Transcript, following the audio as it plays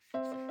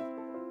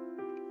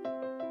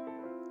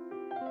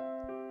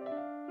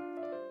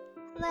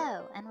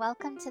Hello, and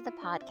welcome to the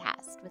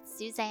podcast with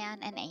Suzanne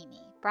and Amy,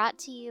 brought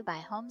to you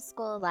by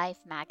Homeschool Life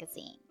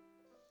magazine.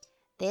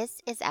 This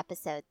is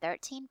episode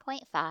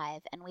 13.5,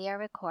 and we are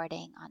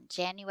recording on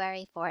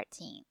January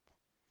 14th.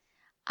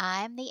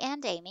 I'm the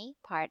And Amy,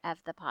 part of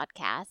the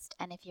podcast,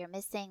 and if you're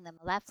missing the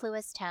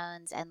mellifluous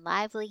tones and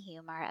lively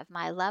humor of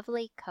my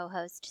lovely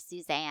co-host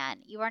Suzanne,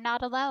 you are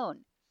not alone.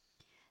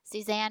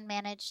 Suzanne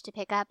managed to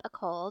pick up a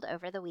cold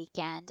over the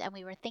weekend, and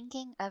we were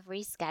thinking of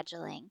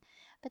rescheduling.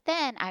 But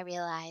then I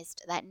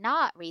realized that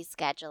not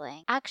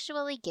rescheduling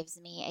actually gives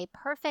me a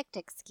perfect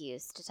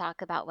excuse to talk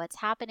about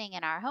what's happening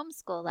in our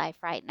homeschool life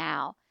right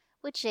now,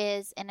 which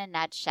is, in a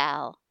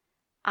nutshell,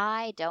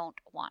 I don't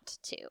want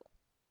to.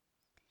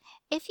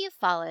 If you've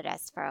followed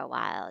us for a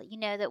while, you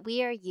know that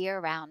we are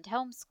year-round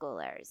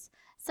homeschoolers,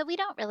 so we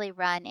don't really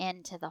run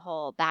into the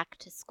whole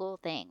back-to-school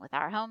thing with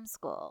our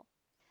homeschool,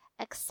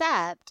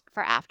 except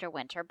for after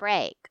winter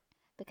break.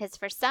 Because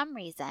for some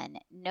reason,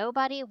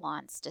 nobody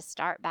wants to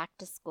start back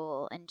to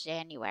school in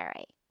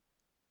January.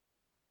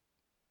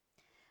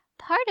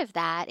 Part of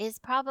that is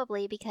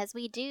probably because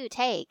we do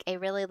take a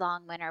really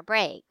long winter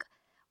break.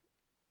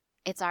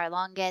 It's our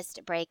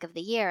longest break of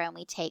the year, and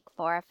we take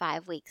 4 or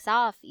 5 weeks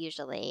off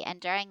usually, and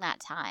during that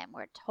time,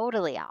 we're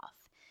totally off.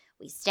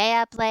 We stay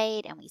up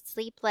late, and we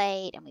sleep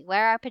late, and we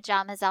wear our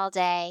pajamas all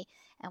day,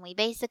 and we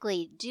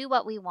basically do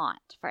what we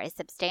want for a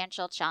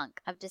substantial chunk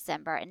of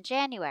December and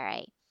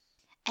January.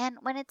 And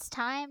when it's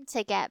time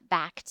to get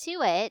back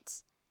to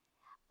it,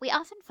 we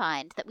often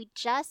find that we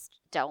just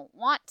don't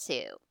want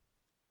to.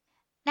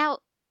 Now,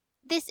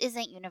 this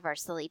isn't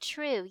universally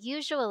true.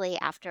 Usually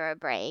after a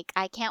break,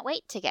 I can't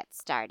wait to get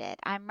started.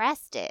 I'm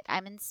rested.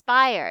 I'm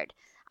inspired.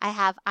 I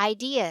have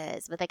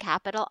ideas with a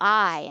capital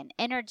I and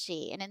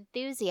energy and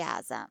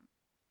enthusiasm.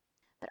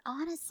 But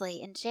honestly,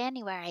 in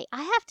January,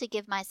 I have to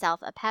give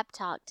myself a pep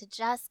talk to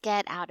just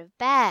get out of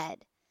bed.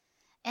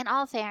 In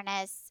all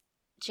fairness,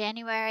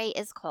 January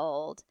is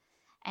cold,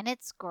 and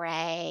it's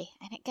gray,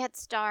 and it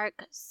gets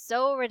dark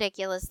so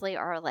ridiculously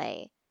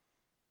early.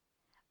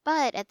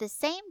 But at the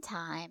same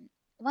time,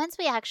 once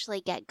we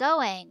actually get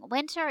going,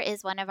 winter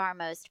is one of our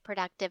most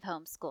productive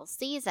homeschool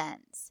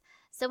seasons.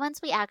 So once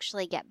we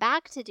actually get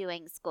back to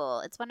doing school,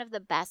 it's one of the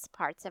best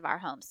parts of our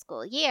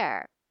homeschool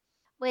year,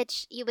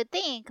 which you would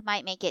think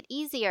might make it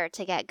easier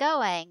to get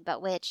going,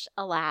 but which,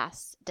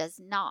 alas, does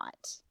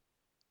not.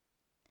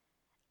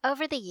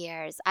 Over the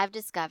years, I've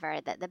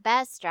discovered that the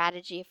best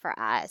strategy for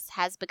us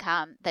has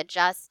become the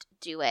just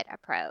do it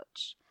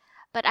approach.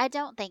 But I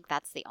don't think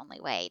that's the only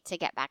way to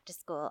get back to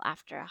school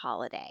after a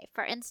holiday.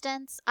 For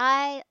instance,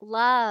 I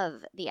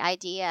love the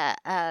idea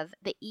of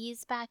the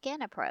ease back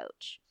in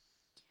approach,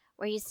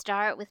 where you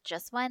start with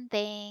just one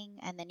thing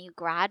and then you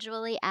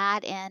gradually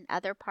add in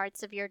other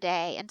parts of your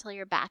day until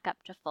you're back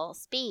up to full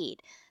speed.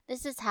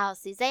 This is how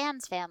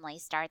Suzanne's family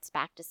starts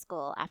back to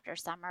school after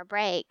summer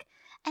break,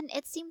 and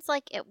it seems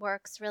like it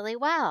works really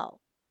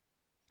well.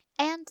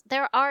 And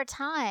there are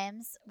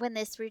times when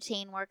this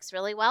routine works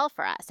really well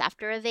for us.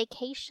 After a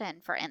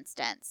vacation, for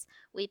instance,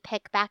 we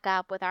pick back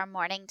up with our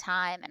morning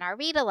time and our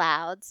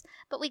read-alouds,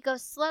 but we go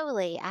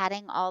slowly,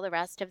 adding all the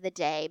rest of the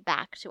day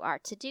back to our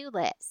to-do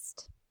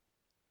list.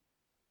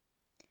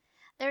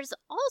 There's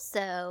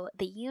also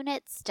the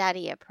unit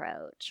study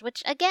approach,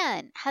 which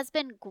again has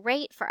been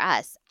great for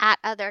us at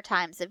other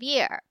times of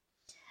year.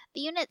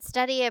 The unit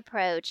study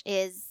approach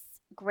is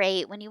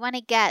great when you want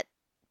to get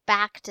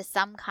back to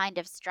some kind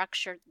of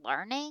structured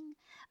learning,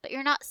 but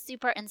you're not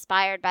super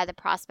inspired by the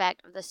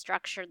prospect of the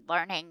structured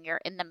learning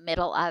you're in the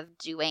middle of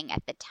doing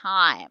at the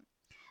time.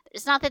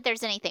 It's not that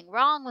there's anything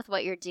wrong with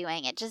what you're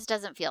doing, it just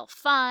doesn't feel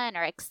fun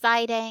or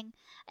exciting,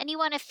 and you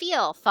want to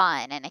feel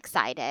fun and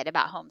excited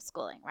about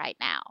homeschooling right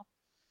now.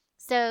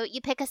 So you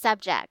pick a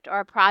subject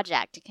or a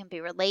project. It can be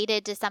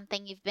related to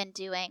something you've been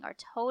doing or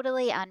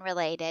totally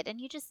unrelated,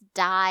 and you just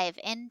dive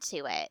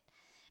into it.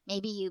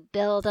 Maybe you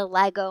build a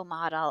Lego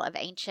model of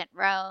ancient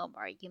Rome,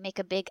 or you make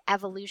a big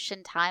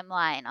evolution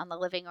timeline on the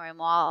living room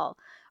wall,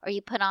 or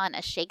you put on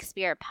a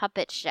Shakespeare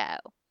puppet show.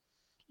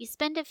 You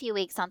spend a few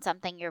weeks on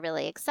something you're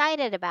really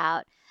excited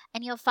about,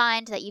 and you'll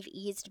find that you've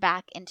eased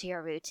back into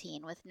your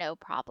routine with no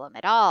problem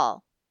at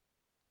all.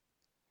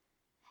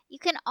 You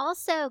can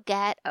also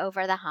get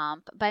over the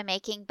hump by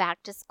making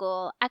back to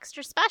school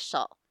extra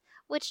special,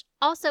 which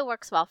also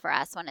works well for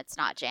us when it's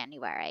not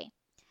January.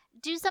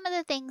 Do some of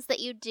the things that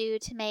you do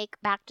to make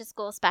back to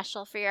school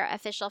special for your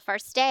official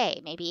first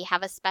day. Maybe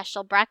have a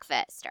special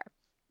breakfast or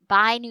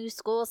buy new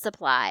school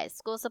supplies.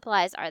 School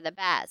supplies are the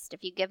best.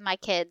 If you give my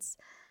kids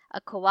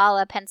a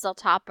koala pencil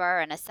topper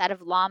and a set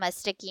of llama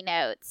sticky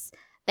notes,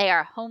 they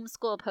are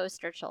homeschool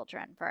poster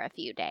children for a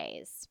few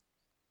days.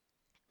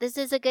 This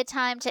is a good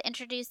time to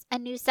introduce a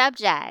new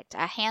subject.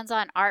 A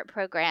hands-on art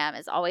program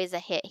is always a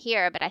hit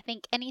here, but I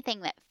think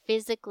anything that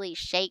physically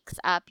shakes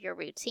up your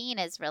routine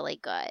is really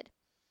good.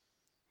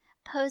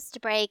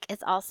 Post-break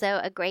is also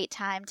a great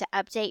time to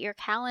update your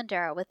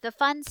calendar with the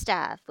fun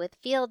stuff, with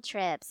field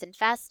trips and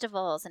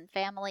festivals and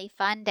family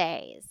fun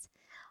days.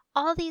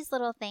 All these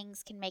little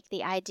things can make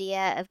the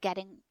idea of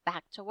getting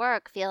back to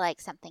work feel like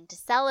something to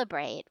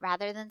celebrate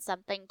rather than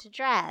something to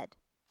dread.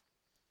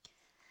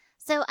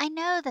 So I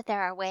know that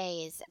there are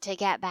ways to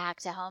get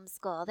back to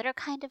homeschool that are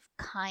kind of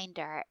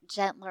kinder,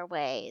 gentler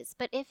ways.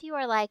 But if you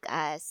are like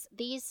us,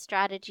 these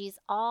strategies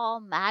all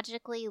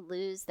magically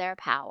lose their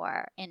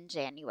power in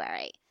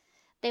January.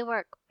 They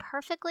work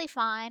perfectly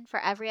fine for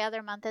every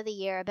other month of the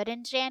year, but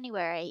in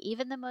January,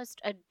 even the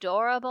most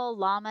adorable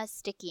llama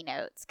sticky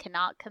notes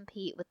cannot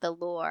compete with the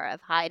lure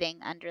of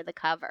hiding under the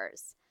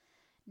covers.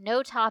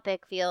 No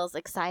topic feels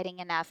exciting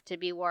enough to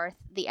be worth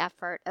the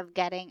effort of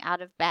getting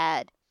out of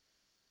bed.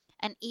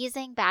 And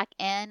easing back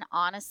in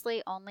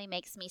honestly only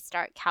makes me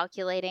start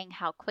calculating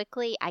how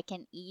quickly I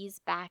can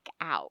ease back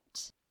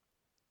out.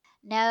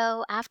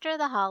 No, after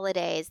the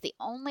holidays, the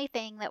only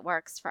thing that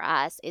works for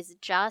us is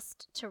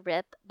just to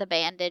rip the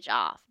bandage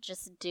off.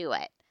 Just do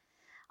it.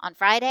 On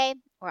Friday,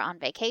 we're on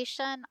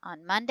vacation.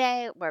 On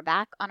Monday, we're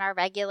back on our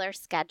regular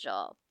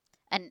schedule.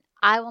 And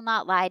I will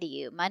not lie to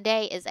you,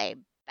 Monday is a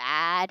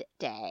bad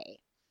day.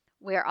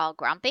 We're all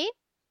grumpy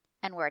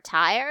and we're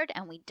tired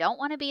and we don't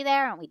want to be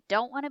there and we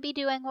don't want to be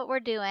doing what we're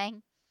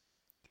doing.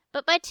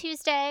 But by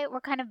Tuesday,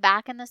 we're kind of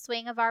back in the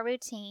swing of our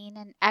routine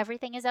and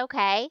everything is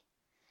okay.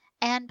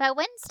 And by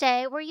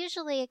Wednesday, we're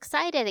usually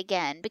excited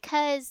again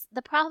because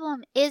the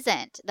problem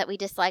isn't that we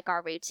dislike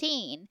our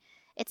routine.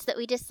 It's that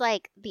we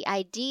dislike the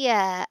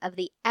idea of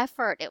the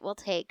effort it will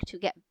take to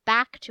get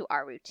back to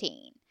our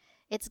routine.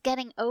 It's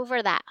getting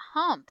over that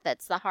hump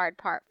that's the hard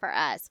part for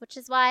us, which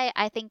is why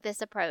I think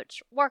this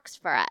approach works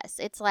for us.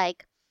 It's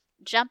like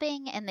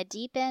jumping in the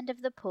deep end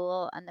of the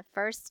pool on the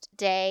first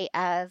day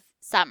of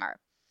summer.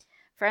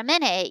 For a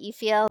minute, you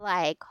feel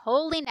like,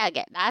 holy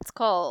nugget, that's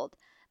cold.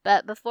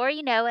 But before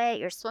you know it,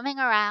 you're swimming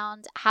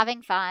around,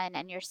 having fun,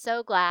 and you're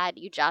so glad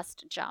you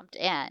just jumped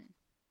in.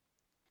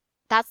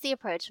 That's the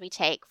approach we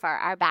take for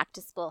our back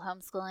to school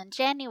homeschool in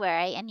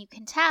January, and you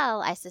can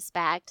tell, I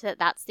suspect, that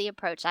that's the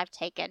approach I've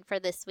taken for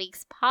this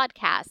week's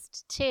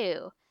podcast,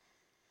 too.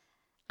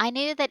 I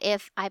knew that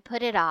if I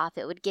put it off,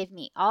 it would give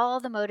me all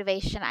the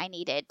motivation I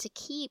needed to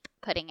keep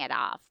putting it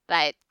off.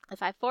 But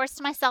if I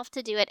forced myself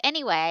to do it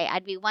anyway,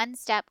 I'd be one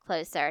step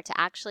closer to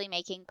actually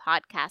making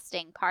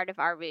podcasting part of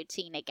our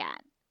routine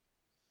again.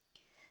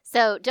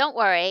 So don't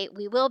worry,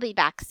 we will be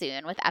back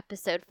soon with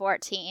episode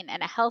 14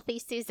 and a healthy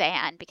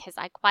Suzanne because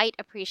I quite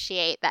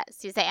appreciate that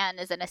Suzanne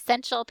is an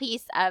essential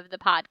piece of the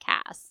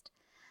podcast.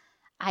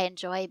 I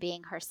enjoy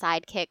being her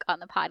sidekick on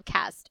the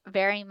podcast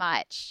very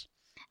much.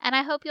 And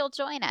I hope you'll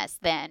join us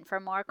then for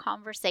more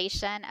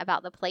conversation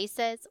about the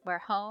places where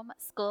home,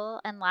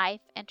 school, and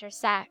life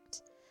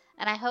intersect.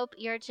 And I hope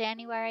your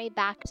January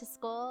back to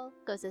school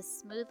goes as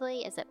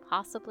smoothly as it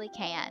possibly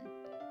can.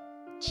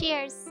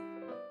 Cheers!